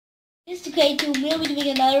It's Crazy2. We'll be doing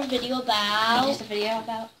another video about... Just a video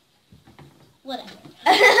about? Whatever.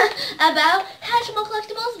 About Hatchimal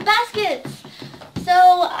collectibles baskets. So,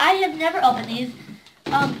 I have never opened these.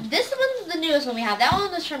 This one's the newest one we have. That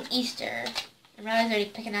one was from Easter. And Riley's already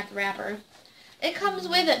picking out the wrapper. It comes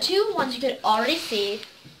with two ones you could already see.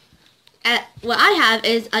 What I have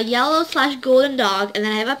is a yellow/golden dog, and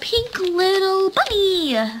then I have a pink little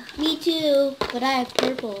bunny. Me too, but I have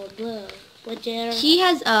purple and blue. What gender? He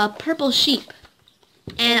has a purple sheep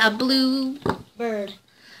and a blue bird.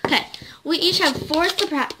 Okay, we each have 4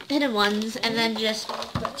 hidden ones, and then just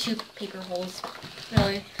 2 paper holes.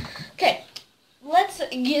 Really. Okay, let's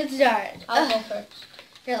get started. I'll go first.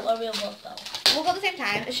 Here, Or we'll both go. we'll go at the same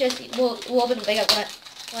time. It's just we'll open one egg at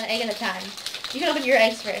a time. You can open your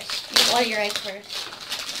eggs first. You can order your eggs first.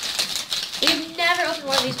 We've never opened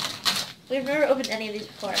one of these. We've never opened any of these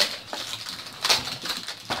before.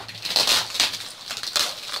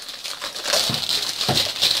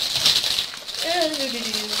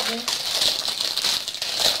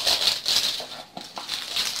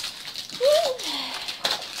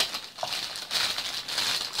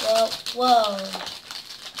 Whoa.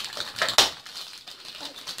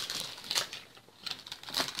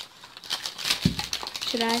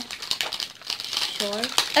 Should I? Sure.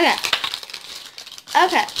 Okay.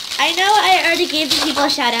 Okay. I know I already gave these people a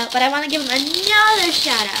shout out, but I want to give them another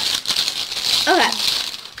shout out. Okay.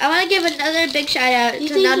 I want to give another big shout out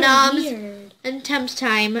to Nom Noms and Temp's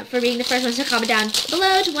Time for being the first ones to comment down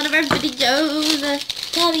below to one of our videos.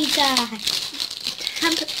 Tommy time.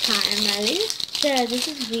 Temp Time, Riley. Sarah, this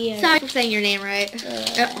is weird. Sorry for saying your name right.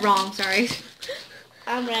 Wrong, sorry.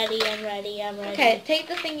 I'm ready. Okay, take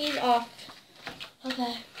the thingies off.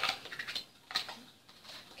 Okay.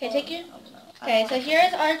 Okay, take your... Okay, so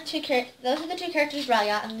here's our 2 characters. Those are the 2 characters Riley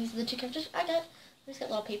got, and these are the 2 characters I got. Just got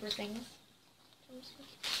little paper things.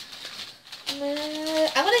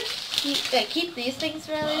 I'm gonna keep these things,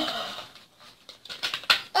 Riley.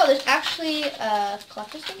 Oh, there's actually a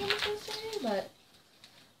collector's thing I'm going to say, but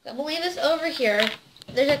I'm gonna leave this over here.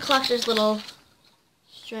 There's a collector's little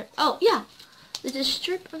strip. Oh, yeah. There's a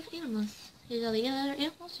strip of animals. Here's all the other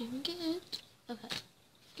animals you can get. Okay.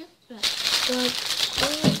 Good. Good.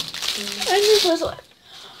 And this was what?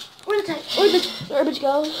 Where'd the garbage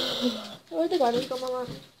go? Where'd the garbage go, Mama?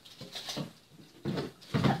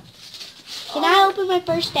 Can I open my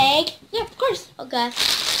first egg? Yeah, of course. Okay.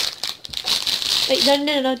 Wait,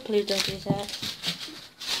 no, please don't use that.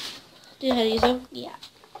 Do you know how to use them? Yeah.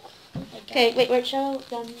 Okay, wait, show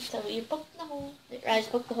them. So you poke the hole. Riley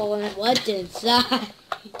poke the hole in it. What's inside?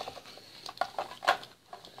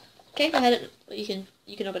 Okay, go ahead. You can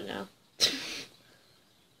open it now.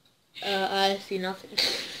 I see nothing.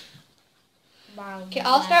 Okay,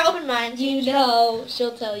 I'll start opening mine. You know,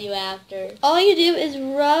 she'll tell you after. All you do is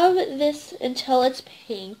rub this until it's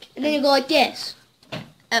pink, And then you go like this.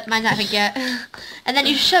 Mine's not pink yet. And then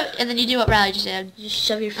you shove, and then you do what Riley just did. You just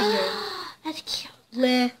shove your finger in. That's cute.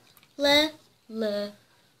 Limited. It's not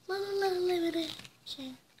a limited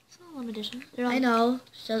edition. I know.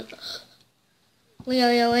 So,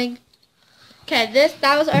 Ling. Okay,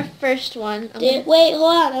 that was our first one. wait,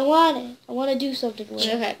 hold on. I want it. I want to do something with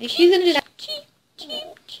it. Okay, she's gonna do that.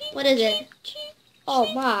 What is it? Oh,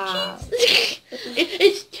 Mom.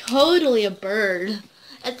 It's totally a bird.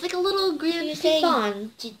 It's like a little green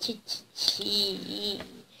swan. I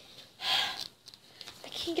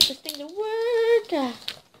can't get this thing to work.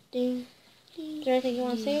 Is there anything you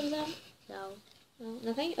want to say about that? No.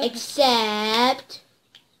 Nothing? Okay. Except,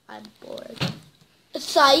 I'm bored.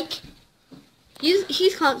 Psych.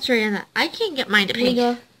 He's concentrating on that. I can't get mine to pink.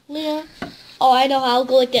 Lena. Oh, I know how. I'll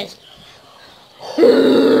go like this.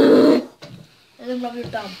 And then rub your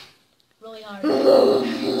thumb really hard.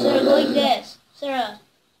 Sarah, go like this. Sarah,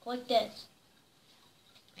 go like this.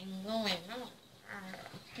 I'm going.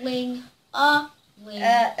 Ling. Ling.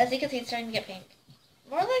 As you can see, it's starting to get pink.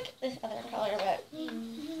 More like this other color, but...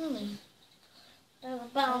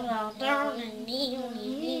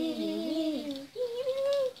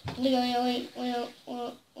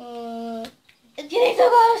 It's getting so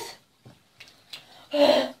close!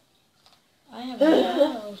 I have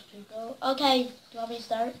those people. Okay, do you want me to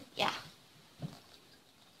start? Yeah.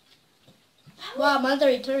 Wow, mine's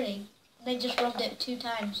already turning. They just rubbed it 2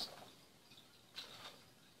 times.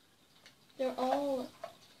 They're all...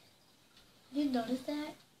 You didn't notice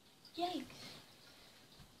that? Yikes.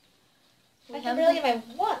 I can barely get my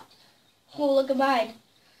one. Oh, look at mine.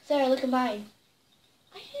 Sarah, look at mine.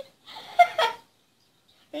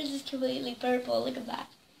 Hers is completely purple. Look at that.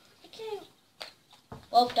 I can't.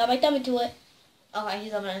 Well, got my thumb into it. Okay,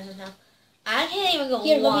 he's on my now. I can't even go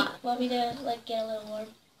Here, one. want me to, like, get a little warm?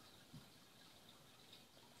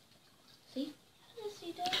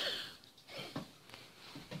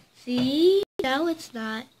 See? Now it's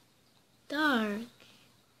not dark.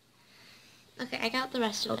 Okay, I got the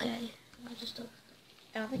rest of it. Okay.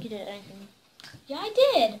 I don't think you did anything. Yeah, I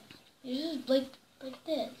did. Yours is like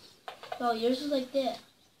this. No, yours is like this.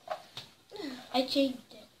 I changed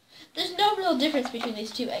it. There's no real difference between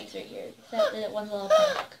these two eggs right here, except that one's a little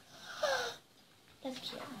pink. That's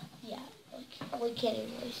cute. Yeah, like, we can't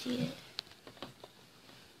even really see it.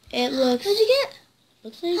 It looks... What did you get?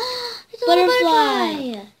 Looks like It's a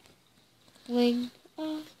butterfly. Wing.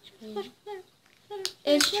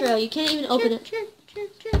 It's true. You can't even open it.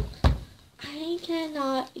 I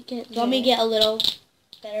cannot get. Do you want me to get a little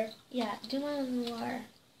better? Yeah, do one more.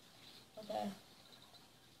 Okay.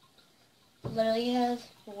 Literally has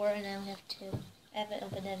 4 and I only have 2. I haven't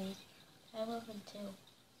opened any. I have opened 2.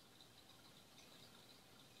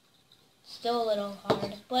 Still a little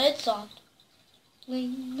hard, but it's soft. Oh,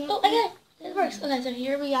 I got it. It works. Okay, so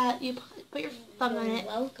here we got, you put your thumb on it.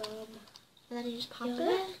 Welcome. And then you just pop You're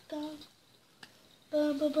it. welcome.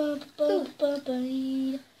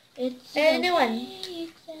 It's And a new one.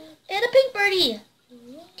 And a pink birdie.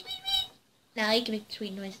 Now you can make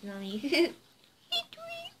sweet noises on me.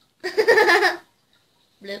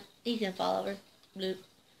 Bloop. He's gonna fall over. Bloop.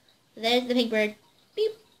 There's the pink bird.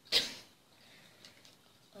 Beep.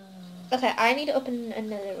 Okay, I need to open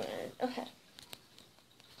another one. Okay.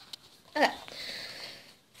 Okay. On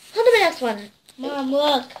to my next one. Mom,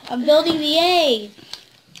 look. I'm building the egg.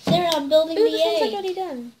 Sarah, I'm building Ooh, the this one's egg. like already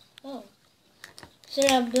done. Oh.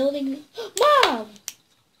 Sarah, I'm building... Mom!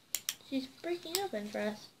 She's breaking open for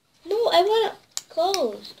us. No, I want it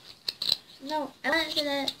closed. No, I want to do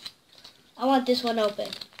that. I want this one open.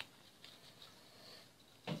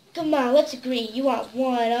 Come on, let's agree. You want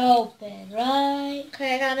one open, right?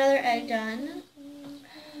 Okay, I got another egg done.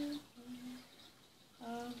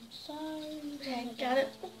 I'm sorry. Okay, got it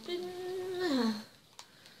open.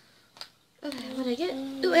 Okay, what did I get?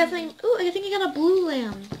 Ooh, I got something. Ooh, I think I got a blue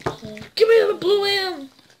lamb. Give me the blue lamb.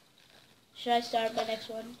 Should I start my next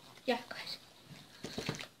one? Yeah, go ahead.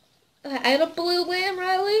 Okay, I got a blue lamb,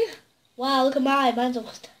 Riley. Wow, look at mine. Mine's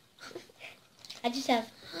almost done. I just have...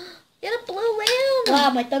 You got a blue lamb. Wow,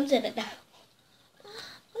 my thumb's in it now.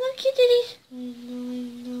 Oh, cute kitty.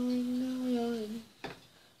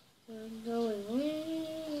 So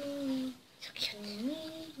cute.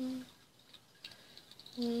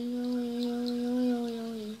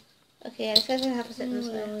 Okay, this guy's gonna have to sit this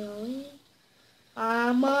way.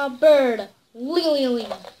 I'm a bird. Wee.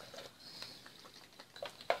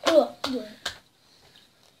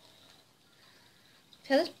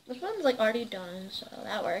 Okay, this one's like already done, so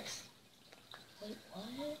that works. Wait,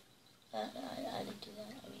 what? I didn't do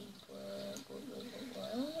that. I mean,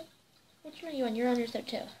 what? Which one are you on? You're on your step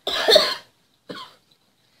 2.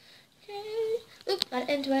 Okay. Oop, got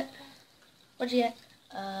into it. What'd you get?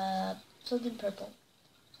 Something purple.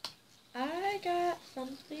 I got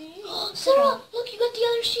something. Sarah, look, you got the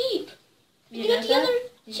other sheep. You got the other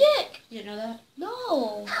chick. You didn't know that?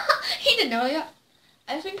 No. He didn't know it.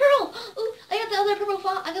 I was being purple. Ooh, I got the other purple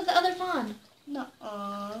fawn. I got the other fawn.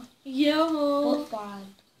 Nuh-uh. Yo. What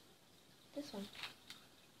fawn? This one.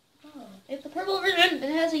 Oh. It's the purple version, and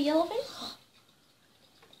it has a yellow face.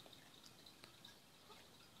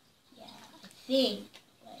 Yeah, I think.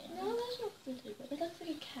 No, that's not really good. It looks like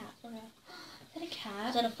a cat. Or is that a cat?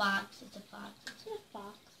 Is that a fox? It's a fox. It's not a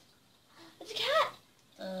fox. It's a cat.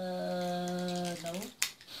 No.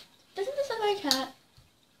 Doesn't this look like a cat?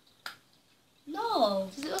 No.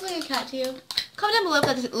 Does it look like a cat to you? Comment down below if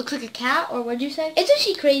that looks like a cat, or what did you say? It's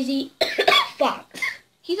actually crazy. Fox.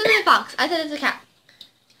 He said it's a fox. I said it's a cat.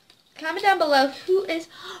 Comment down below who is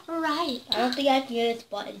right. I don't think I can get its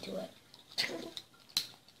butt into it.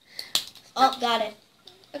 Oh, got it.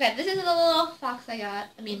 Okay, this is the little fox I got.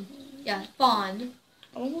 I mean, yeah, fawn.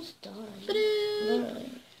 I'm almost done. Ba-doo.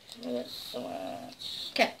 Literally. I got so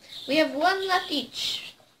much. Okay, we have one left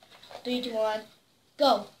each. 3, 2, 1.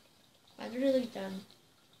 Go. Mine's really done.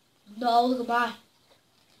 No, look at mine.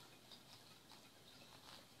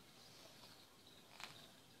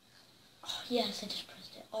 Oh, yes, I just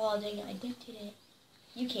pressed it. Oh, dang it, I did it.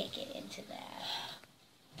 You can't get into that.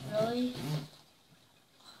 Really?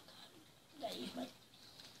 Oh, God. I used my...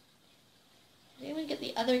 I'm gonna get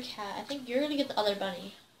the other cat. I think you're gonna get the other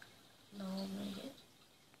bunny. No, I'm gonna get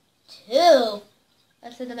 2.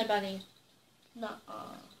 That's another bunny.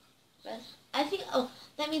 Nuh-uh. That's, I think, oh,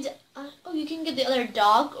 that means, oh, you can get the other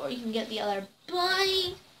dog, or you can get the other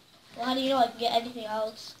bunny. Well, how do you know I can get anything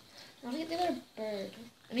else? I want to get the other bird.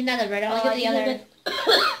 I mean, not the bird. I want to get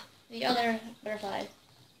the other butterfly.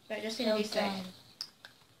 Right, just to be safe.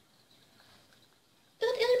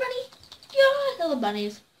 Look at the other bunny. Yeah, the little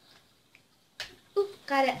bunnies. Ooh,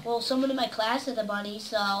 Got it. Well, someone in my class has a bunny,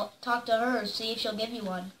 so talk to her, see if she'll give you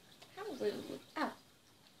one. How rude. Ow.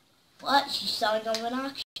 What? She's selling them at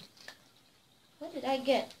auction. What did I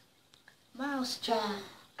get? Mouse trap.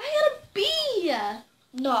 I got a bee.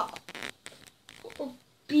 No. A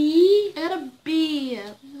bee? I got a bee.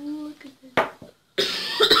 Look at this.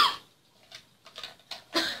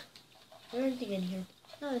 There's anything in here.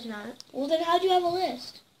 No, there's not. Well, then how'd you have a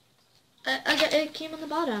list? I got it. Came on the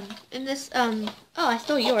bottom. In this. Oh, I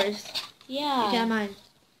stole yours. Yeah. You got mine.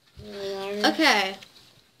 Okay.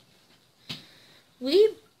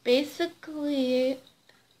 We basically.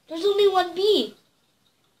 There's only one bee.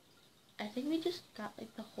 I think we just got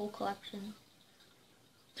like the whole collection.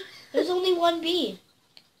 There's only one bee.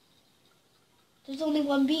 There's only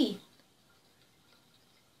one bee.